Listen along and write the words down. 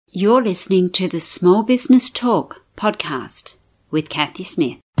You're listening to the Small Business Talk podcast with Kathy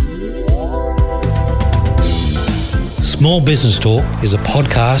Smith. Small Business Talk is a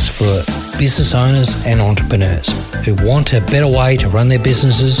podcast for business owners and entrepreneurs who want a better way to run their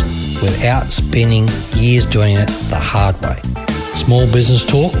businesses without spending years doing it the hard way. Small Business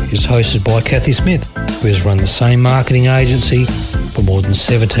Talk is hosted by Kathy Smith, who has run the same marketing agency for more than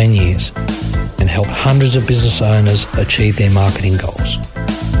 17 years and helped hundreds of business owners achieve their marketing goals.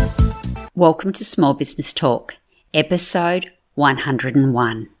 Welcome to Small Business Talk, episode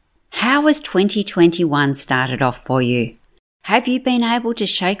 101. How has 2021 started off for you? Have you been able to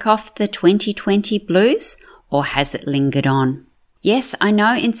shake off the 2020 blues, or has it lingered on? Yes, I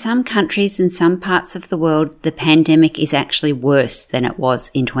know in some countries and some parts of the world, the pandemic is actually worse than it was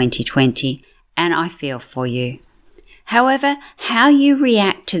in 2020, and I feel for you. However, how you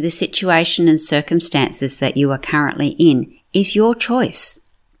react to the situation and circumstances that you are currently in is your choice.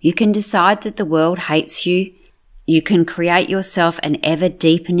 You can decide that the world hates you, you can create yourself an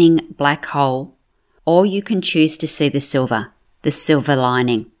ever-deepening black hole, or you can choose to see the silver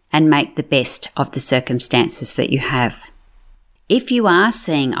lining, and make the best of the circumstances that you have. If you are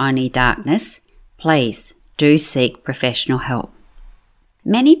seeing only darkness, please do seek professional help.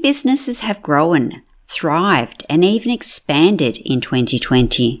 Many businesses have grown, thrived, and even expanded in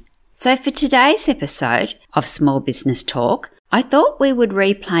 2020. So for today's episode of Small Business Talk, I thought we would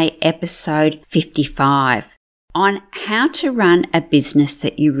replay episode 55 on how to run a business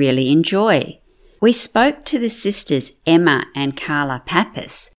that you really enjoy. We spoke to the sisters Emma and Carla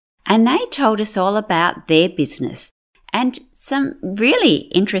Pappas, and they told us all about their business and some really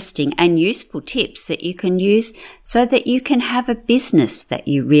interesting and useful tips that you can use so that you can have a business that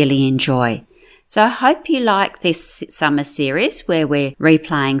you really enjoy. So I hope you like this summer series where we're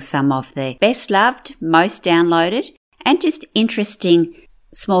replaying some of the best loved, most downloaded, and just interesting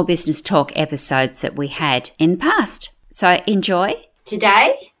small business talk episodes that we had in the past. So enjoy.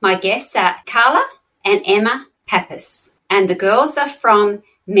 Today, my guests are Carla and Emma Pappas, and the girls are from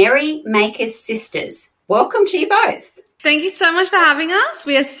Merry Makers Sisters. Welcome to you both. Thank you so much for having us.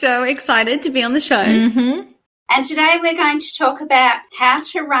 We are so excited to be on the show. And today we're going to talk about how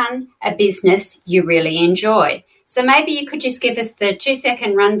to run a business you really enjoy. So maybe you could just give us the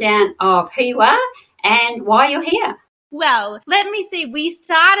 2-second rundown of who you are and why you're here. Well, let me see. We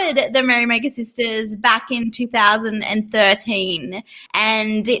started the Merry Maker Sisters back in 2013,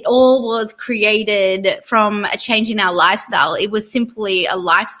 and it all was created from a change in our lifestyle. It was simply a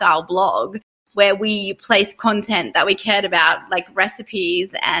lifestyle blog where we placed content that we cared about, like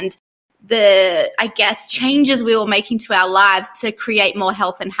recipes and the, changes we were making to our lives to create more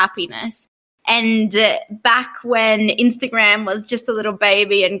health and happiness. And back when Instagram was just a little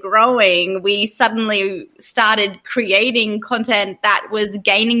baby and growing, we suddenly started creating content that was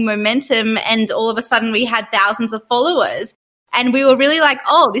gaining momentum, and all of a sudden we had thousands of followers. And we were really like,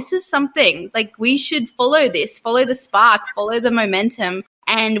 oh, this is something, like we should follow this, follow the spark, follow the momentum.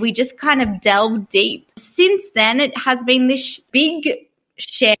 And we just kind of delved deep. Since then, it has been this big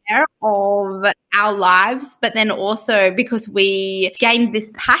share of our lives, but then also because we gained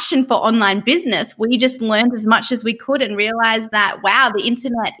this passion for online business, we just learned as much as we could and realized that, wow, the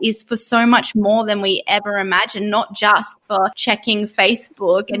internet is for so much more than we ever imagined, not just for checking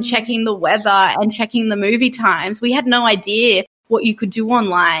Facebook and checking the weather and checking the movie times. We had no idea what you could do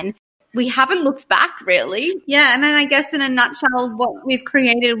online. We haven't looked back, really. Yeah, and then I guess in a nutshell, what we've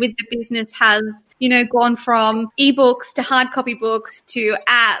created with the business has, gone from ebooks to hard copy books to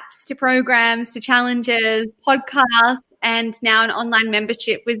apps to programs to challenges, podcasts, and now an online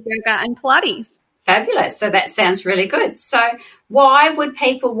membership with yoga and Pilates. Fabulous. So that sounds really good. So why would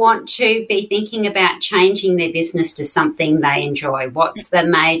people want to be thinking about changing their business to something they enjoy? What's the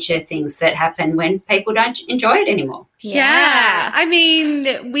major things that happen when people don't enjoy it anymore? Yeah. I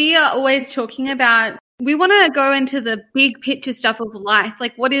mean, we are always talking about, we want to go into the big picture stuff of life.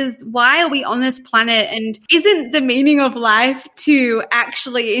 Like why are we on this planet? And isn't the meaning of life to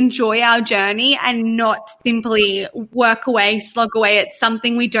actually enjoy our journey and not simply work away, slog away at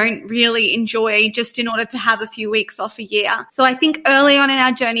something we don't really enjoy just in order to have a few weeks off a year? So I think early on in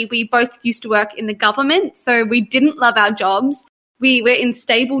our journey, we both used to work in the government. So we didn't love our jobs. We were in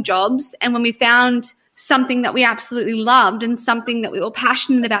stable jobs. And when we found something that we absolutely loved and something that we were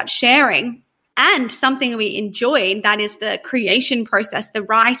passionate about sharing, and something we enjoyed, that is the creation process, the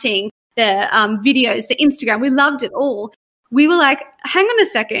writing, the videos, the Instagram. We loved it all. We were like, hang on a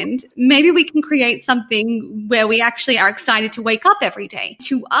second, maybe we can create something where we actually are excited to wake up every day.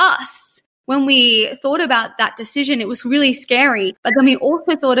 To us, when we thought about that decision, it was really scary. But then we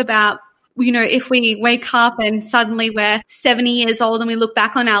also thought about You know, if we wake up and suddenly we're 70 years old and we look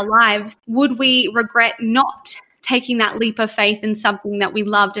back on our lives, would we regret not taking that leap of faith in something that we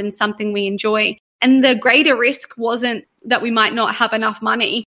loved and something we enjoy? And the greater risk wasn't that we might not have enough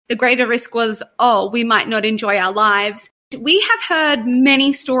money. The greater risk was, we might not enjoy our lives. We have heard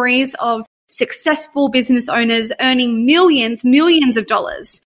many stories of successful business owners earning millions of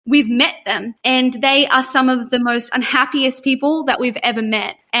dollars. We've met them, and they are some of the most unhappiest people that we've ever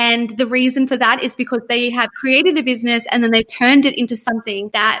met. And the reason for that is because they have created a business and then they turned it into something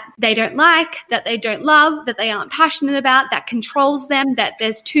that they don't like, that they don't love, that they aren't passionate about, that controls them, that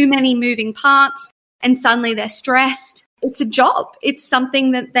there's too many moving parts, and suddenly they're stressed. It's a job. It's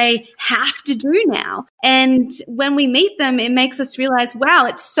something that they have to do now. And when we meet them, it makes us realize, wow,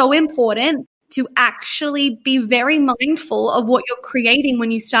 it's so important to actually be very mindful of what you're creating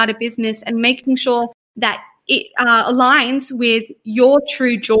when you start a business and making sure that it aligns with your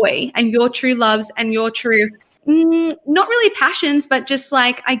true joy and your true loves and your true, not really passions, but just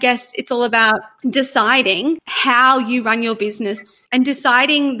like, I guess it's all about deciding how you run your business and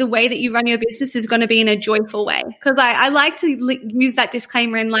deciding the way that you run your business is going to be in a joyful way. Because I like to use that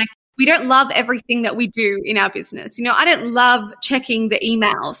disclaimer in like, we don't love everything that we do in our business. You know, I don't love checking the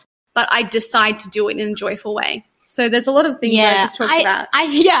emails, but I decide to do it in a joyful way. So there's a lot of things I just talked about.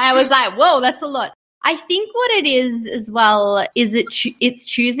 I was like, whoa, that's a lot. I think what it is as well is it's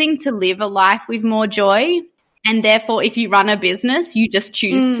choosing to live a life with more joy. And therefore, if you run a business, you just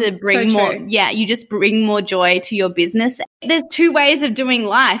choose to bring more. Yeah, you just bring more joy to your business. There's two ways of doing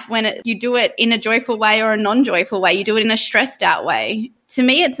life. You do it in a joyful way or a non-joyful way. You do it in a stressed out way. To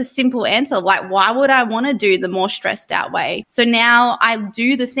me, it's a simple answer. Like, why would I want to do the more stressed out way? So now I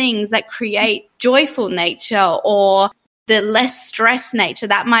do the things that create joyful nature or the less stress nature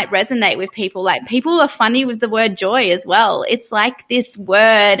that might resonate with people. Like, people are funny with the word joy as well. It's like this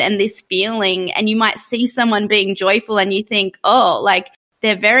word and this feeling, and you might see someone being joyful and you think, oh, like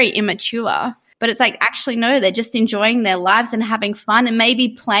they're very immature. But it's like, actually, no, they're just enjoying their lives and having fun and maybe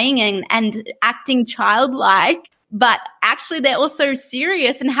playing and acting childlike. But actually, they're also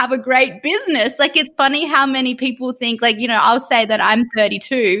serious and have a great business. Like, it's funny how many people think, like, you know, I'll say that I'm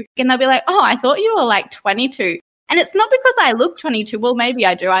 32 and they'll be like, oh, I thought you were like 22. And it's not because I look 22. Well, maybe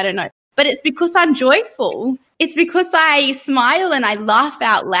I do. I don't know. But it's because I'm joyful. It's because I smile and I laugh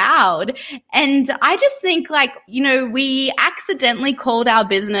out loud. And I just think, like, you know, we accidentally called our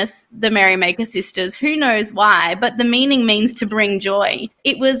business the Merrymaker Sisters. Who knows why? But the meaning means to bring joy.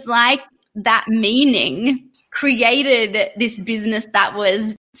 It was like that meaning created this business that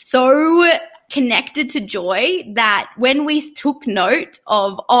was so connected to joy that when we took note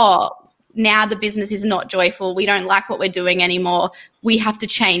of, now the business is not joyful, we don't like what we're doing anymore, we have to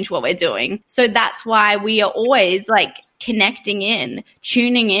change what we're doing. So that's why we are always like connecting in,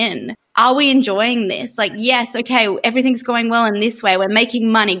 tuning in. Are we enjoying this? Like, yes, okay, everything's going well in this way. We're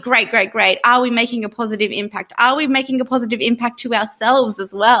making money. Great. Are we making a positive impact? Are we making a positive impact to ourselves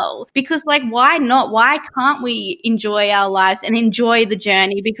as well? Because, like, why not? Why can't we enjoy our lives and enjoy the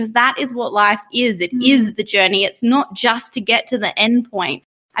journey? Because that is what life is. It is the journey. It's not just to get to the end point.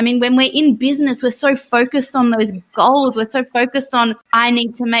 I mean, when we're in business, we're so focused on those goals. We're so focused on, I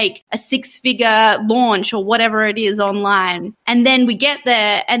need to make a 6-figure launch or whatever it is online. And then we get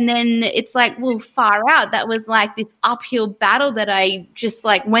there and then it's like, well, far out. That was like this uphill battle that I just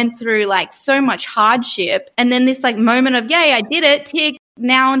like went through, like so much hardship. And then this like moment of, yay, I did it. Tick,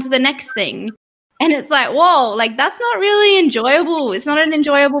 now on to the next thing. And it's like, whoa, like that's not really enjoyable. It's not an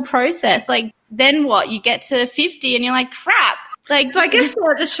enjoyable process. Like, then what? You get to 50 and you're like, crap. Like, so I guess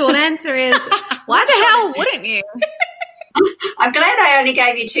the short answer is, why the hell wouldn't you? I'm glad I only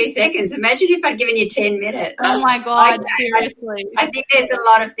gave you 2 seconds. Imagine if I'd given you 10 minutes. Oh, my God, seriously. I think there's a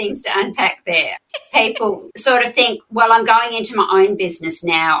lot of things to unpack there. People sort of think, well, I'm going into my own business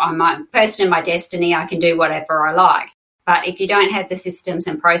now. I'm a person in my destiny. I can do whatever I like. But if you don't have the systems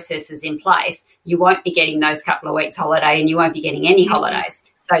and processes in place, you won't be getting those couple of weeks holiday and you won't be getting any holidays.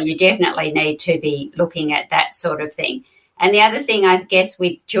 So you definitely need to be looking at that sort of thing. And the other thing, I guess,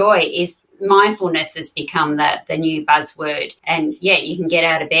 with joy is mindfulness has become the new buzzword. And, yeah, you can get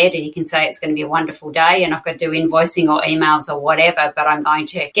out of bed and you can say it's going to be a wonderful day and I've got to do invoicing or emails or whatever, but I'm going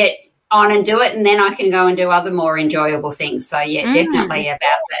to get on and do it and then I can go and do other more enjoyable things. So, yeah, definitely about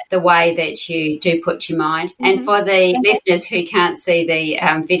the way that you do put your mind. And for the listeners who can't see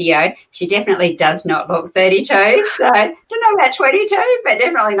the video, she definitely does not look 32. So, I don't know about 22, but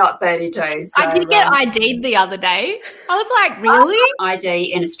definitely not 32. So, I did get ID'd the other day. I was like, really?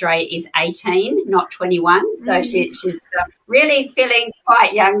 ID in Australia is 18, not 21. So she's really feeling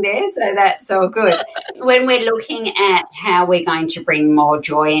quite young there, so that's all good. When we're looking at how we're going to bring more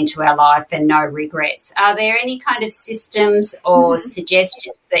joy into our life and no regrets. Are there any kind of systems or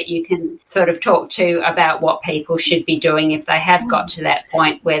suggestions that you can sort of talk to about what people should be doing if they have got to that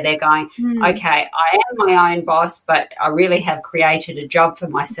point where they're going, okay, I am my own boss, but I really have created a job for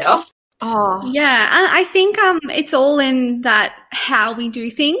myself? Oh, yeah. I think it's all in that how we do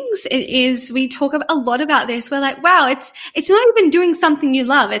things. It is, we talk a lot about this. We're like, wow, it's not even doing something you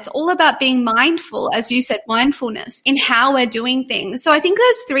love. It's all about being mindful, as you said, mindfulness in how we're doing things. So I think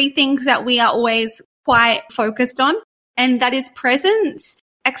there's 3 things that we are always quite focused on, and that is presence,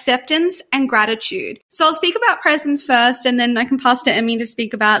 acceptance, and gratitude. So I'll speak about presence first, and then I can pass to Emmy to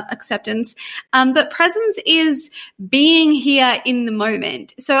speak about acceptance. But presence is being here in the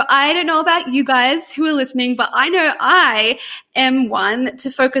moment. So I don't know about you guys who are listening, but I know I am one to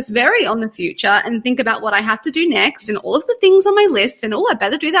focus very on the future and think about what I have to do next and all of the things on my list, and I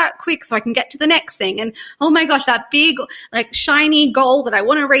better do that quick so I can get to the next thing. And oh my gosh, that big, like, shiny goal that I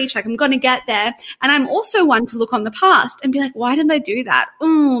want to reach, like, I'm going to get there. And I'm also one to look on the past and be like, why didn't I do that?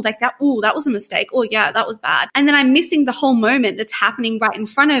 That was a mistake. Oh yeah, that was bad. And then I'm missing the whole moment that's happening right in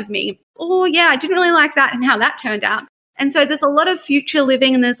front of me. Oh yeah, I didn't really like that and how that turned out. And so there's a lot of future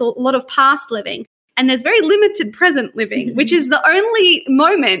living and there's a lot of past living. And there's very limited present living, which is the only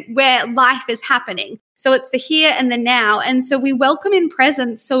moment where life is happening. So it's the here and the now. And so we welcome in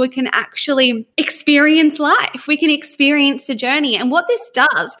presence so we can actually experience life. We can experience the journey. And what this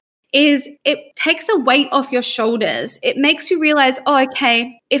does is it takes a weight off your shoulders. It makes you realize, oh,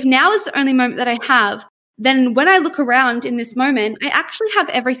 okay, if now is the only moment that I have, then when I look around in this moment, I actually have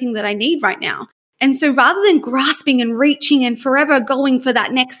everything that I need right now. And so rather than grasping and reaching and forever going for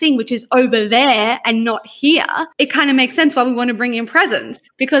that next thing, which is over there and not here, it kind of makes sense why we want to bring in presence,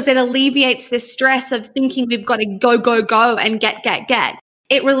 because it alleviates this stress of thinking we've got to go and get.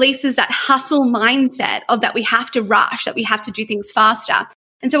 It releases that hustle mindset of that we have to rush, that we have to do things faster.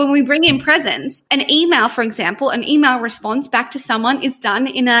 And so when we bring in presence, an email, for example, an email response back to someone is done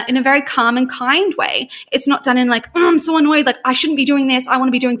in a very calm and kind way. It's not done in like, oh, I'm so annoyed, like I shouldn't be doing this, I want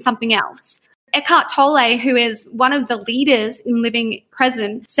to be doing something else. Eckhart Tolle, who is one of the leaders in living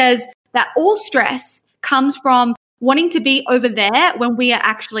present, says that all stress comes from wanting to be over there when we are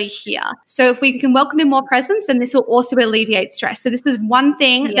actually here. So if we can welcome in more presence, then this will also alleviate stress. So this is one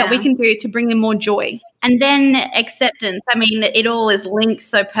thing that we can do to bring in more joy. And then acceptance. I mean, it all is linked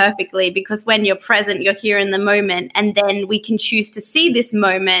so perfectly, because when you're present, you're here in the moment, and then we can choose to see this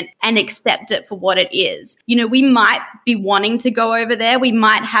moment and accept it for what it is. You know, we might be wanting to go over there. We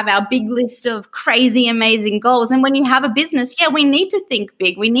might have our big list of crazy, amazing goals. And when you have a business, we need to think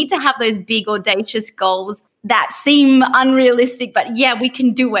big. We need to have those big, audacious goals that seem unrealistic, but we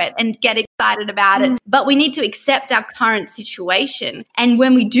can do it and get excited about it. But we need to accept our current situation. And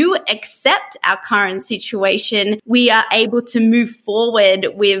when we do accept our current situation, we are able to move forward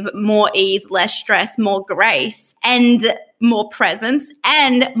with more ease, less stress, more grace, and more presence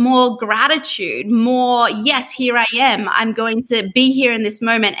and more gratitude, more, yes, here I am. I'm going to be here in this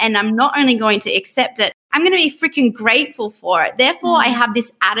moment, and I'm not only going to accept it, I'm going to be freaking grateful for it. Therefore, I have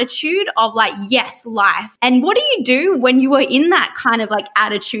this attitude of like, yes, life. And what do you do when you are in that kind of like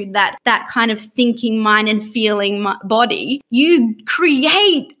attitude, that kind of thinking mind and feeling body? You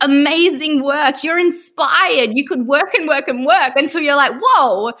create amazing work. You're inspired. You could work and work and work until you're like,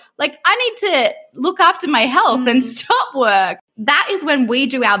 whoa, like I need to look after my health and stop work. That is when we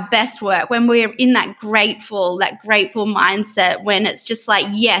do our best work, when we're in that grateful mindset, when it's just like,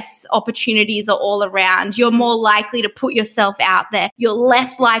 yes, opportunities are all around. You're more likely to put yourself out there. You're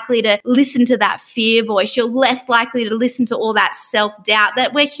less likely to listen to that fear voice. You're less likely to listen to all that self-doubt.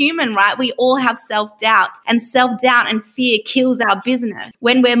 That we're human, right? We all have self-doubt, and self-doubt and fear kills our business.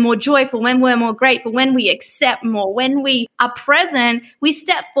 When we're more joyful, when we're more grateful, when we accept more, when we are present, we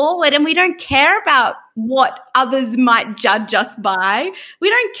step forward and we don't care about what others might judge us by. We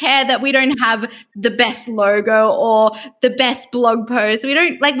don't care that we don't have the best logo or the best blog post. We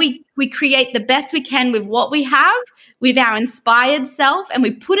don't we create the best we can with what we have, with our inspired self, and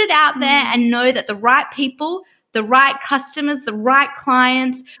we put it out there and know that the right people, the right customers, the right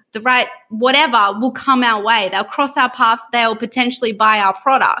clients, the right whatever will come our way. They'll cross our paths. They'll potentially buy our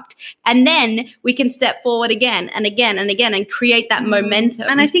product. And then we can step forward again and again and again and create that momentum.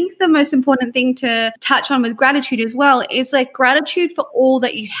 And I think the most important thing to touch on with gratitude as well is like gratitude for all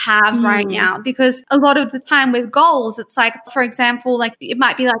that you have right now. Because a lot of the time with goals, it's like, for example, like it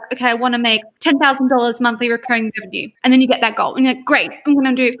might be like, okay, I want to make $10,000 monthly recurring revenue. And then you get that goal and you're like, great, I'm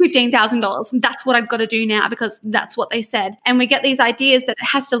going to do $15,000. And that's what I've got to do now because that's what they said. And we get these ideas that it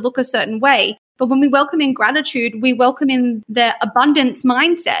has to look a certain way. But when we welcome in gratitude, we welcome in the abundance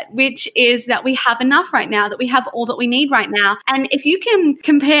mindset, which is that we have enough right now, that we have all that we need right now. And if you can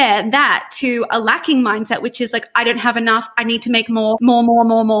compare that to a lacking mindset, which is like, I don't have enough, I need to make more,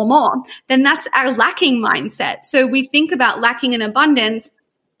 then that's our lacking mindset. So we think about lacking and abundance.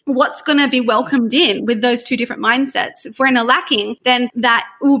 What's going to be welcomed in with those two different mindsets? If we're in a lacking, then that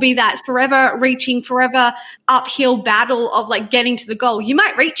will be that forever reaching, forever uphill battle of like getting to the goal. You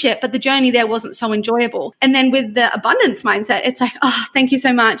might reach it, but the journey there wasn't so enjoyable. And then with the abundance mindset, it's like, oh, thank you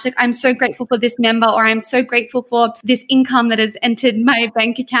so much. Like, I'm so grateful for this member, or I'm so grateful for this income that has entered my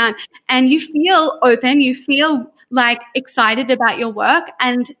bank account. And you feel open, you feel like excited about your work,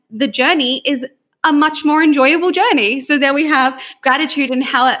 and the journey is a much more enjoyable journey. So there we have gratitude and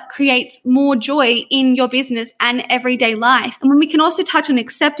how it creates more joy in your business and everyday life. And when we can also touch on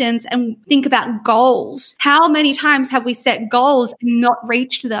acceptance and think about goals, how many times have we set goals and not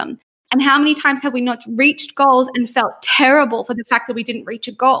reached them? And how many times have we not reached goals and felt terrible for the fact that we didn't reach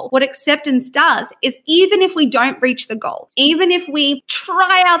a goal? What acceptance does is, even if we don't reach the goal, even if we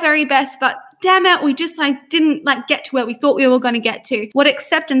try our very best, but damn it, we just didn't get to where we thought we were going to get to. What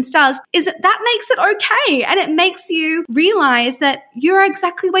acceptance does is that makes it okay. And it makes you realize that you're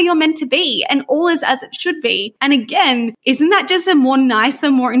exactly where you're meant to be and all is as it should be. And again, isn't that just a more nicer,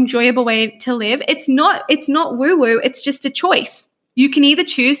 more enjoyable way to live? It's not woo-woo. It's just a choice. You can either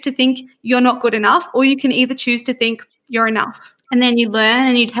choose to think you're not good enough, or you can either choose to think you're enough. And then you learn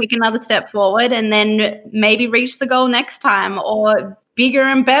and you take another step forward, and then maybe reach the goal next time, or bigger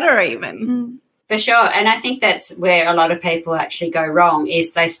and better even. For sure. And I think that's where a lot of people actually go wrong,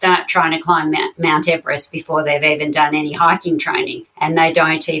 is they start trying to climb Mount Everest before they've even done any hiking training, and they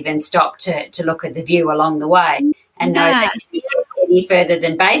don't even stop to look at the view along the way and know that they can't get any further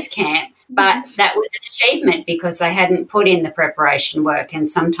than base camp. But that was an achievement because they hadn't put in the preparation work. And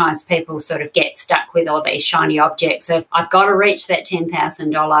sometimes people sort of get stuck with all these shiny objects of, I've got to reach that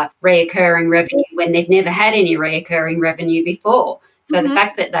 $10,000 reoccurring revenue, when they've never had any reoccurring revenue before. So the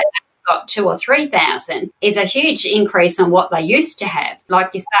fact that they got 2,000 or 3,000 is a huge increase on what they used to have.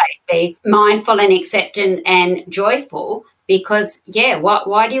 Like you say, be mindful and acceptant and joyful, because,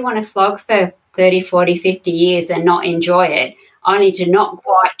 why do you want to slog for 30, 40, 50 years and not enjoy it, only to not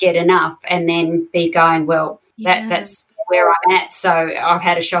quite get enough and then be going, that's where I'm at, so I've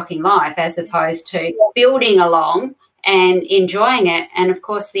had a shocking life, as opposed to building along and enjoying it. And, of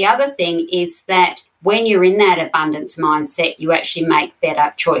course, the other thing is that when you're in that abundance mindset, you actually make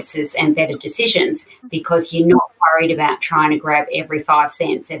better choices and better decisions, because you're not worried about trying to grab every 5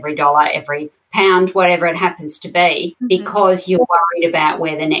 cents, every dollar, every pound, whatever it happens to be, because you're worried about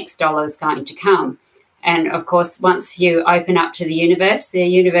where the next dollar is going to come. And, of course, once you open up to the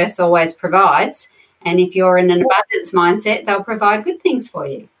universe always provides. And if you're in an abundance mindset, they'll provide good things for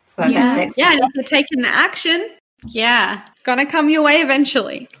you. So that's excellent. Yeah, and if you're taking the action, gonna come your way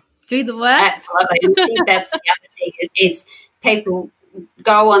eventually. Do the work. Absolutely. And I think that's the other thing, is people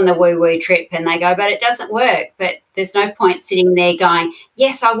go on the woo-woo trip and they go, but it doesn't work. But there's no point sitting there going,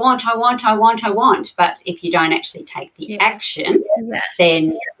 yes, I want. But if you don't actually take the action,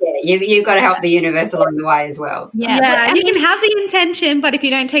 then you've got to help the universe along the way as well. So. You can have the intention, but if you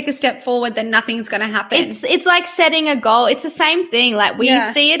don't take a step forward, then nothing's going to happen. It's like setting a goal. It's the same thing. Like, we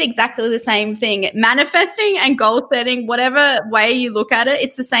see it exactly the same thing. Manifesting and goal setting, whatever way you look at it,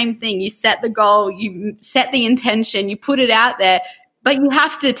 it's the same thing. You set the goal, you set the intention, you put it out there. But you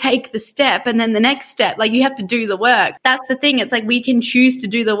have to take the step, and then the next step, you have to do the work. That's the thing. It's like, we can choose to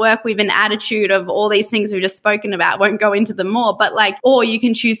do the work with an attitude of all these things we've just spoken about. Won't go into them more, but or you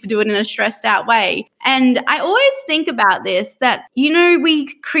can choose to do it in a stressed out way. And I always think about this, that,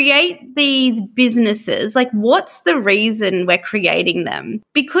 we create these businesses. What's the reason we're creating them?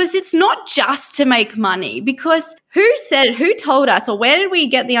 Because it's not just to make money. Because who told us, or where did we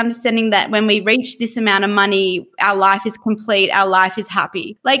get the understanding that when we reach this amount of money, our life is complete, our life is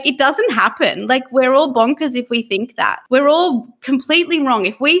happy? It doesn't happen. We're all bonkers if we think that. We're all completely wrong.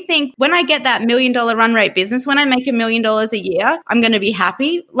 If we think, when I get that $1 million run rate business, when I make $1 million a year, I'm going to be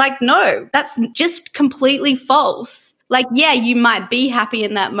happy. No, that's just completely false. You might be happy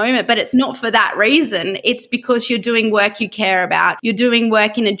in that moment, but it's not for that reason. It's because you're doing work you care about. You're doing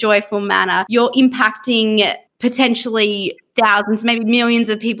work in a joyful manner. You're impacting potentially thousands, maybe millions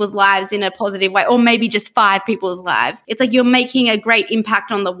of people's lives in a positive way, or maybe just 5 people's lives. It's you're making a great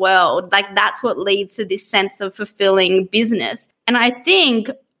impact on the world. That's what leads to this sense of fulfilling business. And I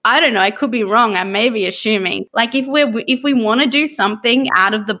think I don't know, I could be wrong. I may be assuming. Like if we want to do something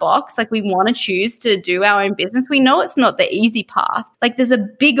out of the box, like we want to choose to do our own business, we know it's not the easy path. Like there's a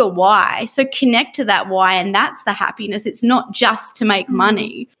bigger why. So connect to that why, and that's the happiness. It's not just to make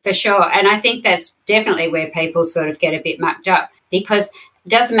money. For sure. And I think that's definitely where people sort of get a bit mucked up, because it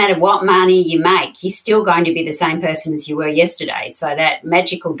doesn't matter what money you make, you're still going to be the same person as you were yesterday. So that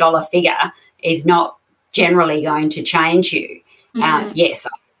magical dollar figure is not generally going to change you. Yes,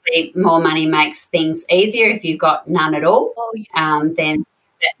 obviously more money makes things easier. If you've got none at all, then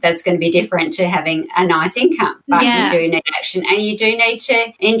that's going to be different to having a nice income. But you do need action, and you do need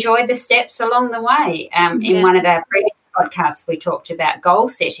to enjoy the steps along the way. In one of our previous podcasts, we talked about goal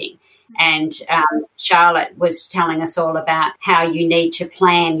setting. And Charlotte was telling us all about how you need to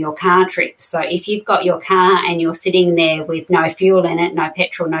plan your car trip. So if you've got your car and you're sitting there with no fuel in it, no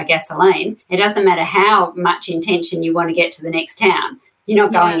petrol, no gasoline, it doesn't matter how much intention you want to get to the next town. You're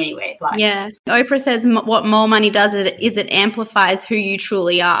not going anywhere. Oprah says what more money does is it amplifies who you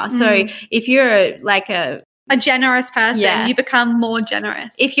truly are. So if you're like a generous person, you become more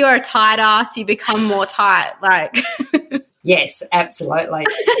generous. If you're a tight ass, you become more tight. Like... Yes, absolutely.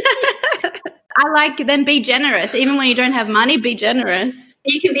 Then be generous. Even when you don't have money, be generous.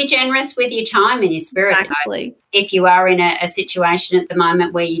 You can be generous with your time and your spirit. Exactly. If you are in a situation at the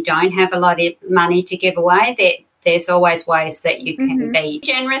moment where you don't have a lot of money to give away, there's always ways that you can be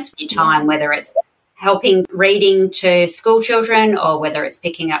generous with your time, whether it's helping reading to school children, or whether it's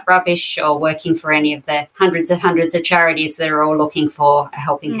picking up rubbish, or working for any of the hundreds of charities that are all looking for a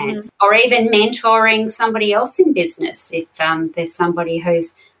helping hands, or even mentoring somebody else in business. If there's somebody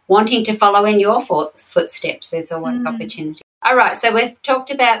who's wanting to follow in your footsteps, there's always opportunity. All right, so we've talked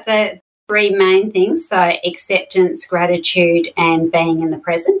about the three main things, so acceptance, gratitude, and being in the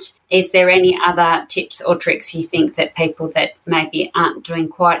present. Is there any other tips or tricks you think that people that maybe aren't doing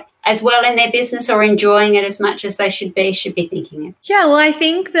quite as well in their business or enjoying it as much as they should be thinking of? Yeah, well, I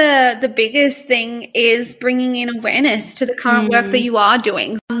think the biggest thing is bringing in awareness to the current work that you are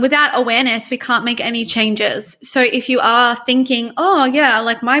doing. Without awareness, we can't make any changes. So if you are thinking, oh, yeah,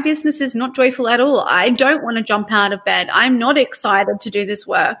 like my business is not joyful at all, I don't want to jump out of bed, I'm not excited to do this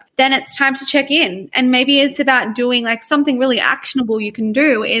work, then it's time to check in. And maybe it's about doing like something really actionable you can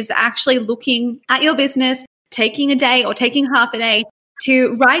do is actually looking at your business, taking a day or taking half a day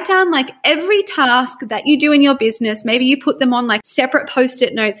to write down like every task that you do in your business. Maybe you put them on like separate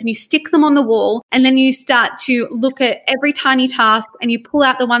Post-it notes and you stick them on the wall, and then you start to look at every tiny task and you pull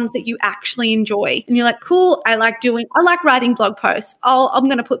out the ones that you actually enjoy. And you're like, cool, I like writing blog posts. I'm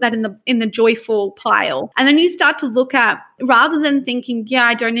going to put that in the joyful pile. And then you start to look at, rather than thinking, yeah,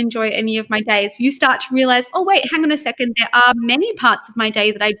 I don't enjoy any of my days, you start to realize, oh, wait, hang on a second. There are many parts of my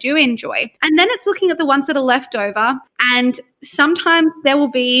day that I do enjoy. And then it's looking at the ones that are left over. And sometimes there will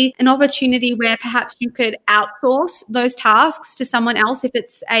be an opportunity where perhaps you could outsource those tasks to someone else if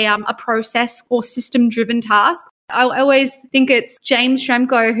it's a process or system-driven task. I always think it's James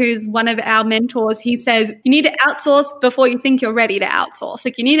Schramko, who's one of our mentors. He says, you need to outsource before you think you're ready to outsource.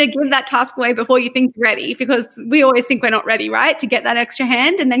 Like you need to give that task away before you think you're ready, because we always think we're not ready, right? To get that extra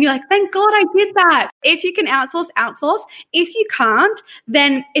hand. And then you're like, thank God I did that. If you can outsource. If you can't,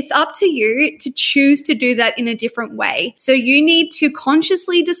 then it's up to you to choose to do that in a different way. So you need to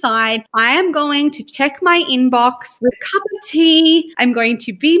consciously decide, I am going to check my inbox with a cup of tea. I'm going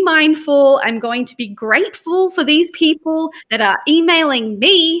to be mindful. I'm going to be grateful for these people that are emailing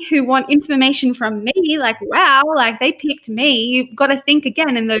me who want information from me. Like, wow, like they picked me. You've got to think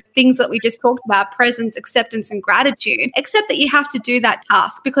again in the things that we just talked about, presence, acceptance, and gratitude, except that you have to do that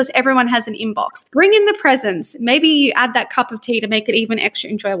task because everyone has an inbox. Bring in the presence. Maybe you add that cup of tea to make it even extra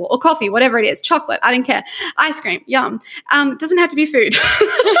enjoyable, or coffee, whatever it is, chocolate, I don't care. Ice cream, yum. Doesn't have to be food.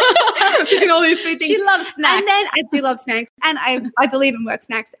 Doing all these food things. She loves snacks. And then I do love snacks, and I believe in work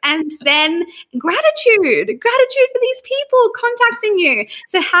snacks. And then gratitude for these people contacting you.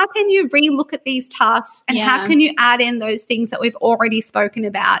 So how can you re-look at these tasks, and how can you add in those things that we've already spoken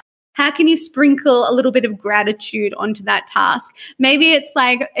about? How can you sprinkle a little bit of gratitude onto that task? Maybe it's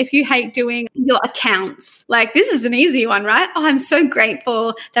like if you hate doing your accounts, like this is an easy one, right? Oh, I'm so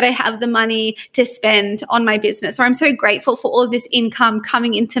grateful that I have the money to spend on my business, or I'm so grateful for all of this income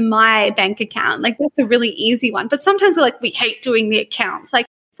coming into my bank account. Like that's a really easy one. But sometimes we're like, we hate doing the accounts. Like,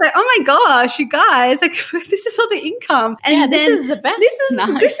 like, oh my gosh, you guys, like this is all the income. And this is the best.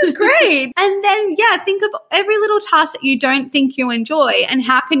 This is great. And then, think of every little task that you don't think you enjoy, and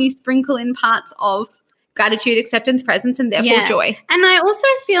how can you sprinkle in parts of gratitude, acceptance, presence, and therefore joy. And I also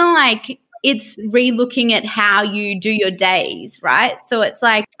feel like it's re-looking at how you do your days, right? So it's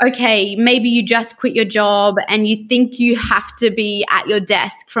like, okay, maybe you just quit your job and you think you have to be at your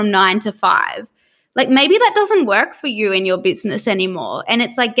desk from 9 to 5. Like maybe that doesn't work for you in your business anymore. And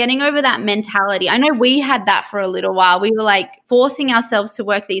it's like getting over that mentality. I know we had that for a little while. We were like forcing ourselves to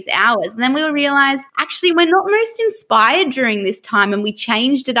work these hours. And then we realized actually we're not most inspired during this time. And we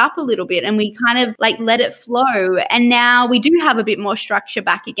changed it up a little bit and we kind of like let it flow. And now we do have a bit more structure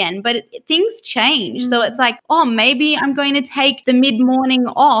back again, but things change. So it's like, oh, maybe I'm going to take the mid-morning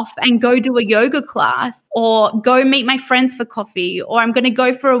off and go do a yoga class or go meet my friends for coffee, or I'm going to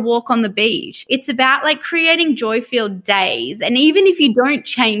go for a walk on the beach. It's about like creating joy-filled days. And even if you don't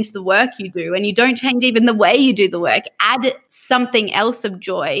change the work you do and you don't change even the way you do the work, add something else of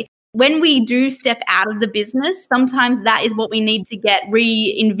joy. When we do step out of the business, sometimes that is what we need to get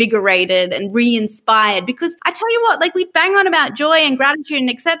reinvigorated and re-inspired. Because I tell you what, like we bang on about joy and gratitude and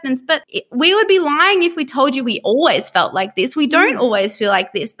acceptance, but we would be lying if we told you we always felt like this. We don't always feel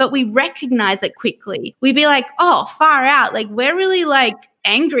like this, but we recognize it quickly. We'd be like, oh, far out. Like we're really like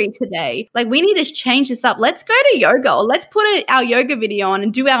angry today. Like we need to change this up. Let's go to yoga, or let's put our yoga video on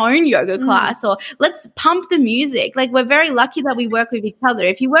and do our own yoga class, or let's pump the music. Like we're very lucky that we work with each other.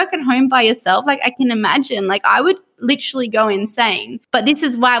 If you work at home by yourself, like I can imagine, like I would literally go insane. But this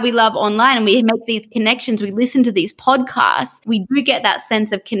is why we love online and we make these connections. We listen to these podcasts. We do get that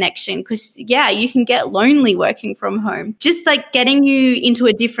sense of connection because, yeah, you can get lonely working from home. Just like getting you into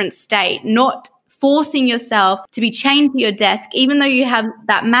a different state, not forcing yourself to be chained to your desk, even though you have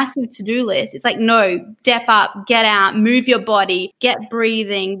that massive to-do list. It's like, no, step up, get out, move your body, get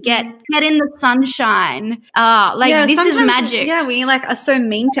breathing, get in the sunshine. This is magic. Yeah, we like are so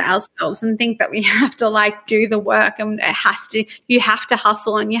mean to ourselves and think that we have to like do the work and you have to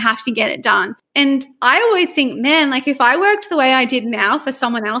hustle and you have to get it done. And I always think, man, like if I worked the way I did now for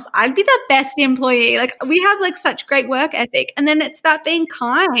someone else, I'd be the best employee. Like we have like such great work ethic. And then it's about being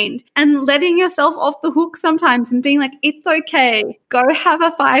kind and letting yourself off the hook sometimes and being like, it's okay. Go have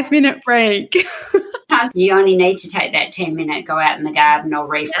a 5-minute break. Sometimes you only need to take that 10-minute, go out in the garden or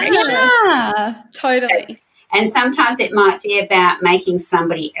refresh. Yeah, totally. And sometimes it might be about making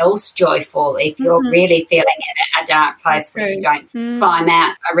somebody else joyful if you're really feeling in a dark place where you don't climb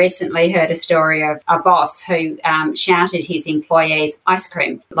out. I recently heard a story of a boss who shouted his employees ice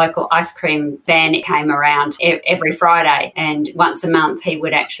cream. Local ice cream van came around every Friday, and once a month he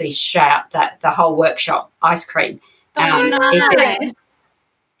would actually shout the whole workshop ice cream. Nice.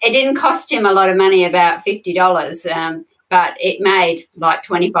 It didn't cost him a lot of money, about $50, but it made like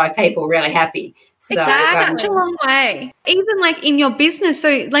 25 people really happy. So, that's such a long way. Even like in your business.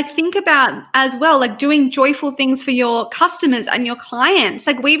 So like think about as well, like doing joyful things for your customers and your clients.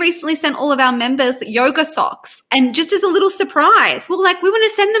 Like we recently sent all of our members yoga socks, and just as a little surprise, we want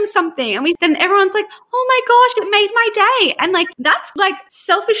to send them something. And then everyone's like, oh my gosh, it made my day. And like, that's like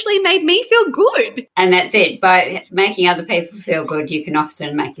selfishly made me feel good. And that's it. By making other people feel good, you can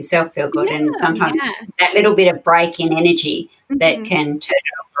often make yourself feel good. And sometimes that little bit of break in energy that can turn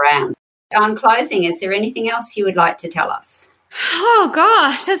it around. On closing, is there anything else you would like to tell us? Oh,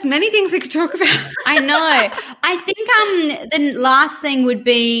 gosh, there's many things we could talk about. I know. I think the last thing would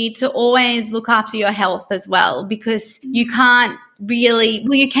be to always look after your health as well, because you can't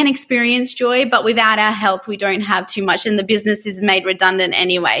you can experience joy, but without our health, we don't have too much, and the business is made redundant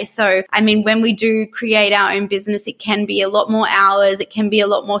anyway. So, I mean, when we do create our own business, it can be a lot more hours, it can be a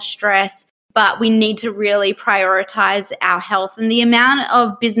lot more stress. But we need to really prioritize our health. And the amount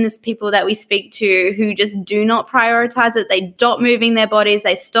of business people that we speak to who just do not prioritize it, they stop moving their bodies,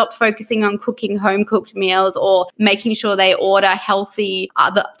 they stop focusing on cooking home-cooked meals or making sure they order healthy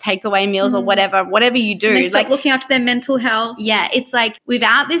other takeaway meals or whatever you do. And they stop looking after their mental health. Yeah, it's like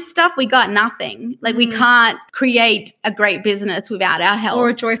without this stuff, we got nothing. Like we can't create a great business without our health. Or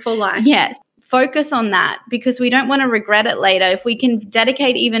a joyful life. Yes. Focus on that, because we don't want to regret it later. If we can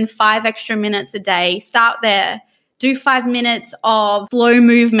dedicate even 5 extra minutes a day, start there. Do 5 minutes of flow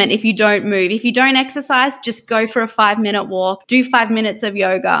movement if you don't move. If you don't exercise, just go for a 5-minute walk. Do 5 minutes of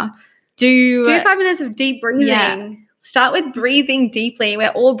yoga. Do 5 minutes of deep breathing. Yeah. Start with breathing deeply. We're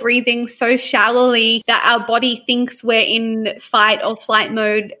all breathing so shallowly that our body thinks we're in fight or flight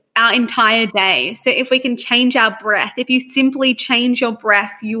mode our entire day. So if we can change our breath, if you simply change your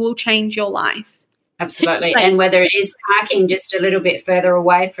breath, you will change your life. Absolutely. And whether it is parking just a little bit further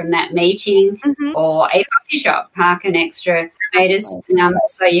away from that meeting or a coffee shop, park an extra meters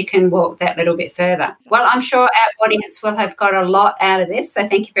so you can walk that little bit further. Well, I'm sure our audience will have got a lot out of this. So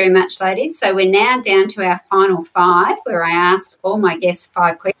thank you very much, ladies. So we're now down to our final 5, where I asked all my guests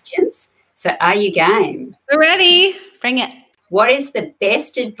 5 questions. So are you game? We're ready. Bring it. What is the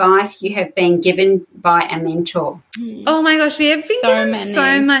best advice you have been given by a mentor? Oh my gosh, we have been given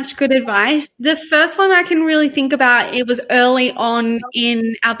so much good advice. The first one I can really think about, it was early on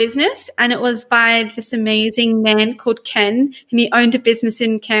in our business, and it was by this amazing man called Ken, and he owned a business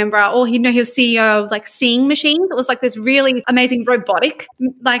in Canberra, or he was CEO of like Seeing Machines. It was like this really amazing robotic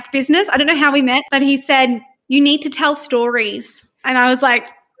like business. I don't know how we met, but he said, you need to tell stories. And I was like,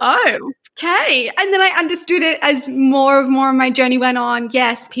 oh, okay. And then I understood it as more of my journey went on.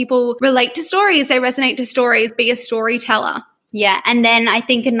 Yes, people relate to stories. They resonate to stories. Be a storyteller. Yeah. And then I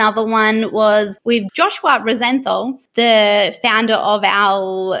think another one was with Joshua Rosenthal, the founder of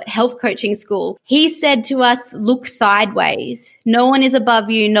our health coaching school. He said to us, look sideways. No one is above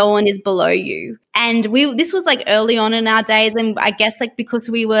you. No one is below you. And this was like early on in our days. And I guess like because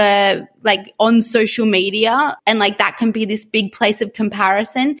we were like on social media and like that can be this big place of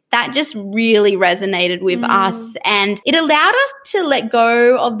comparison, that just really resonated with us. And it allowed us to let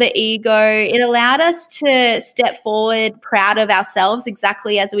go of the ego. It allowed us to step forward proud of ourselves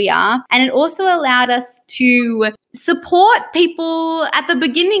exactly as we are. And it also allowed us to support people at the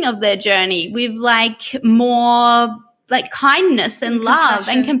beginning of their journey with like more like kindness and love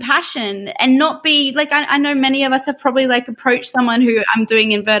and compassion, and not be like, I know many of us have probably like approached someone who, I'm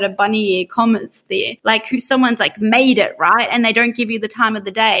doing inverted bunny ear comments there, like who someone's like made it, right? And they don't give you the time of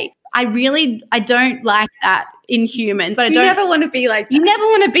the day. I don't like that in humans, but you never want to be like that. You never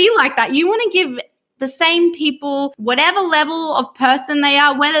want to be like that. You want to give the same people, whatever level of person they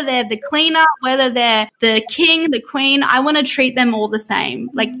are, whether they're the cleaner, whether they're the king, the queen, I want to treat them all the same.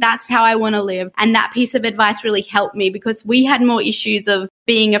 Like that's how I want to live. And that piece of advice really helped me because we had more issues of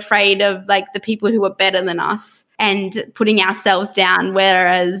being afraid of like the people who were better than us and putting ourselves down,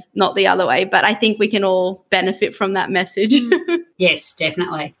 whereas not the other way. But I think we can all benefit from that message. Yes,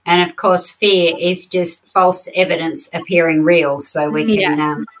 definitely. And of course, fear is just false evidence appearing real. So we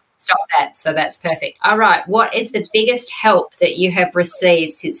can stop that. So that's perfect. All right. What is the biggest help that you have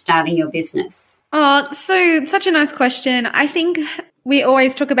received since starting your business? Oh, so such a nice question. I think we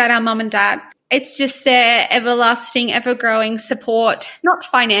always talk about our mum and dad. It's just their everlasting, ever-growing support, not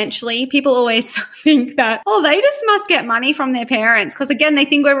financially. People always think that, oh, they just must get money from their parents because, again, they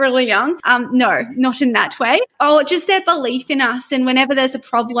think we're really young. No, not in that way. Oh, just their belief in us. And whenever there's a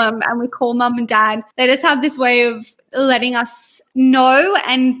problem and we call mum and dad, they just have this way of letting us know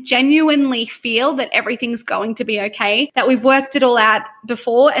and genuinely feel that everything's going to be okay, that we've worked it all out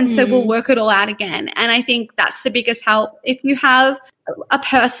before, and so we'll work it all out again. And I think that's the biggest help. If you have a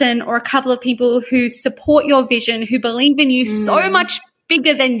person or a couple of people who support your vision, who believe in you so much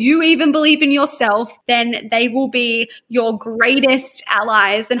bigger than you even believe in yourself, then they will be your greatest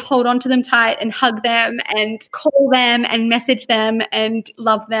allies, and hold on to them tight and hug them and call them and message them and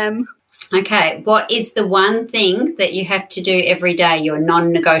love them. Okay, what is the one thing that you have to do every day, your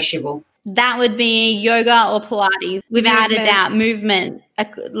non-negotiable? That would be yoga or Pilates, without a doubt. Movement,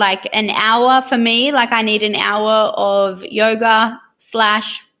 like an hour for me, like I need an hour of yoga /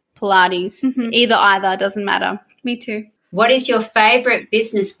 Pilates. Either, doesn't matter. Me too. What is your favourite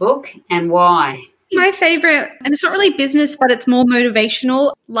business book and why? My favorite, and it's not really business, but it's more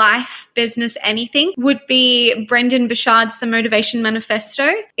motivational, life, business, anything, would be Brendon Burchard's The Motivation Manifesto.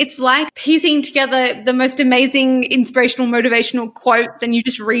 It's like piecing together the most amazing, inspirational, motivational quotes, and you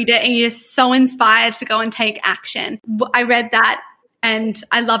just read it and you're just so inspired to go and take action. I read that and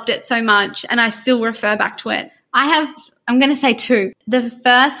I loved it so much, and I still refer back to it. I'm going to say two. The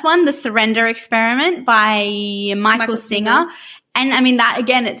first one, The Surrender Experiment by Michael Singer. And I mean, that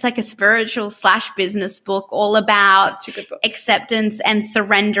again, it's like a spiritual / business book, all about acceptance and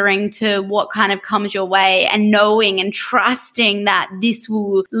surrendering to what kind of comes your way, and knowing and trusting that this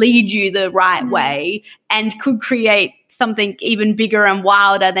will lead you the right way and could create something even bigger and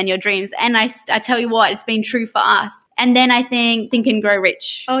wilder than your dreams. And I tell you what, it's been true for us. And then I think Think and Grow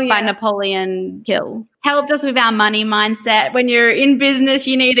Rich by Napoleon Hill helped us with our money mindset. When you're in business,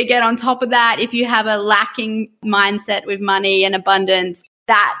 you need to get on top of that. If you have a lacking mindset with money and abundance,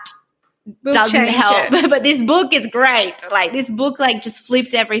 that doesn't help. But this book is great. Like this book, like just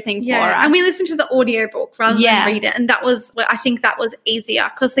flipped everything for us. And we listened to the audiobook rather than read it. And that was, I think that was easier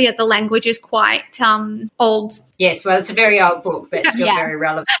because the language is quite old. Yes, well, it's a very old book, but still very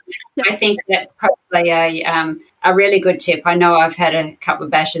relevant. I think that's probably a really good tip. I know I've had a couple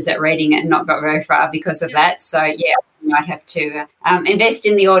of bashes at reading it and not got very far because of that. So, yeah, I might have to invest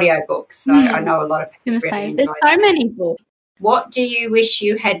in the audiobooks. So I know a lot of people really enjoy there's so many books. What do you wish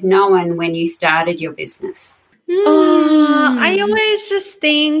you had known when you started your business? I always just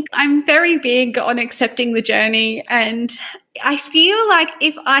think I'm very big on accepting the journey, and I feel like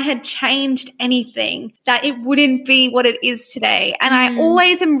if I had changed anything, that it wouldn't be what it is today. And I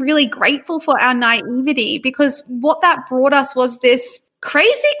always am really grateful for our naivety, because what that brought us was this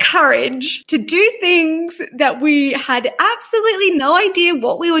crazy courage to do things that we had absolutely no idea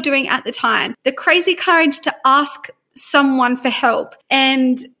what we were doing at the time. The crazy courage to ask someone for help.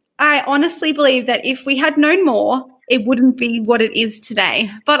 And I honestly believe that if we had known more, it wouldn't be what it is today.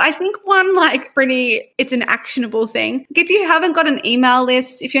 But I think it's an actionable thing. If you haven't got an email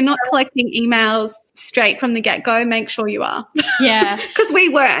list, if you're not collecting emails straight from the get-go, make sure you are. Yeah. Because we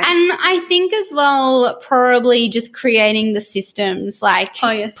weren't. And I think as well, probably just creating the systems, like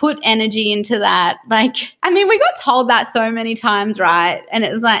put energy into that. Like, I mean, we got told that so many times, right? And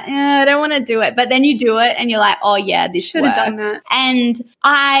it was like, I don't want to do it. But then you do it and you're like, oh yeah, this should have done that. And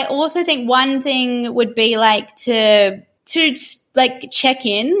I also think one thing would be like to like check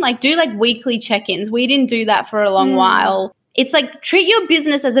in, like do like weekly check-ins. We didn't do that for a long while. It's like treat your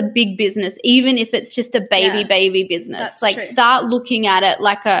business as a big business, even if it's just a baby business. That's like true. Start looking at it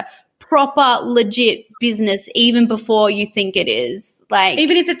like a proper, legit business, even before you think it is. Like,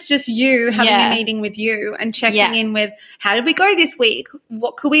 even if it's just you having a meeting with you and checking in with, how did we go this week?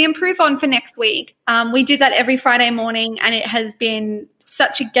 What could we improve on for next week? We do that every Friday morning, and it has been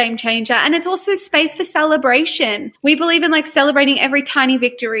such a game changer. And it's also space for celebration. We believe in like celebrating every tiny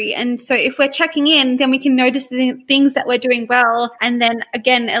victory. And so if we're checking in, then we can notice the things that we're doing well. And then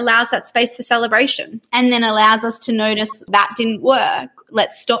again, allows that space for celebration. And then allows us to notice that didn't work.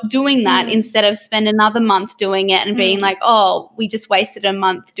 Let's stop doing that instead of spend another month doing it and being like, oh, we just wasted a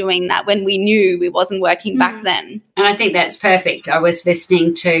month doing that when we knew it wasn't working back then. And I think that's perfect. I was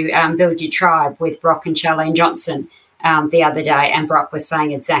listening to Build Your Tribe with Brock and Charlene Johnson the other day, and Brock was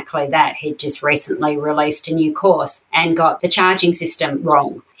saying exactly that. He'd just recently released a new course and got the charging system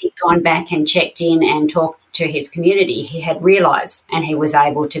wrong. He'd gone back and checked in and talked to his community. He had realised, and he was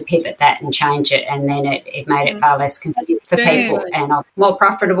able to pivot that and change it, and then it made it far less confusing for people and more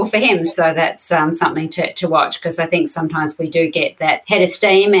profitable for him. So that's something to watch, because I think sometimes we do get that head of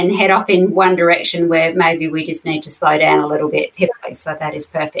steam and head off in one direction where maybe we just need to slow down a little bit. So that is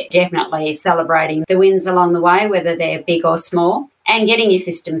perfect. Definitely celebrating the wins along the way, whether they're big or small. And getting your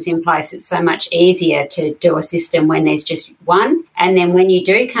systems in place, it's so much easier to do a system when there's just one. And then when you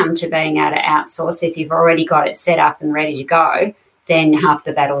do come to being able to outsource, if you've already got it set up and ready to go, then half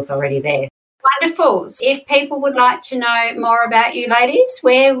the battle's already there. Wonderful. If people would like to know more about you, ladies,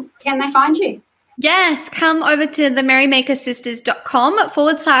 where can they find you? Yes, come over to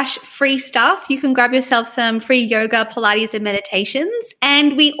themerrymakersisters.com/free stuff. You can grab yourself some free yoga, Pilates, and meditations.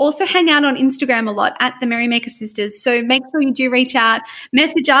 And we also hang out on Instagram a lot at the Merrymaker Sisters. So make sure you do reach out,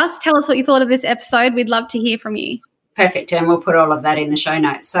 message us, tell us what you thought of this episode. We'd love to hear from you. Perfect. And we'll put all of that in the show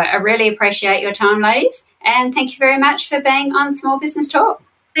notes. So I really appreciate your time, ladies. And thank you very much for being on Small Business Talk.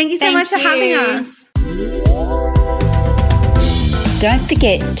 Thank you so much for having us. Don't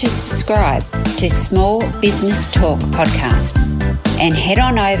forget to subscribe to Small Business Talk podcast and head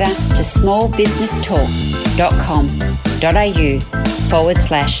on over to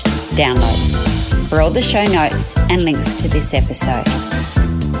smallbusinestalk.com.au/downloads for all the show notes and links to this episode.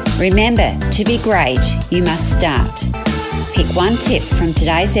 Remember, to be great, you must start. Pick one tip from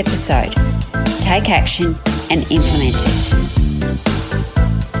today's episode, take action and implement it.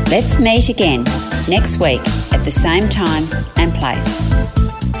 Let's meet again next week at the same time and place.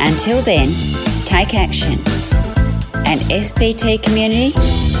 Until then, take action. And SBT community,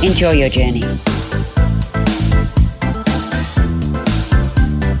 enjoy your journey.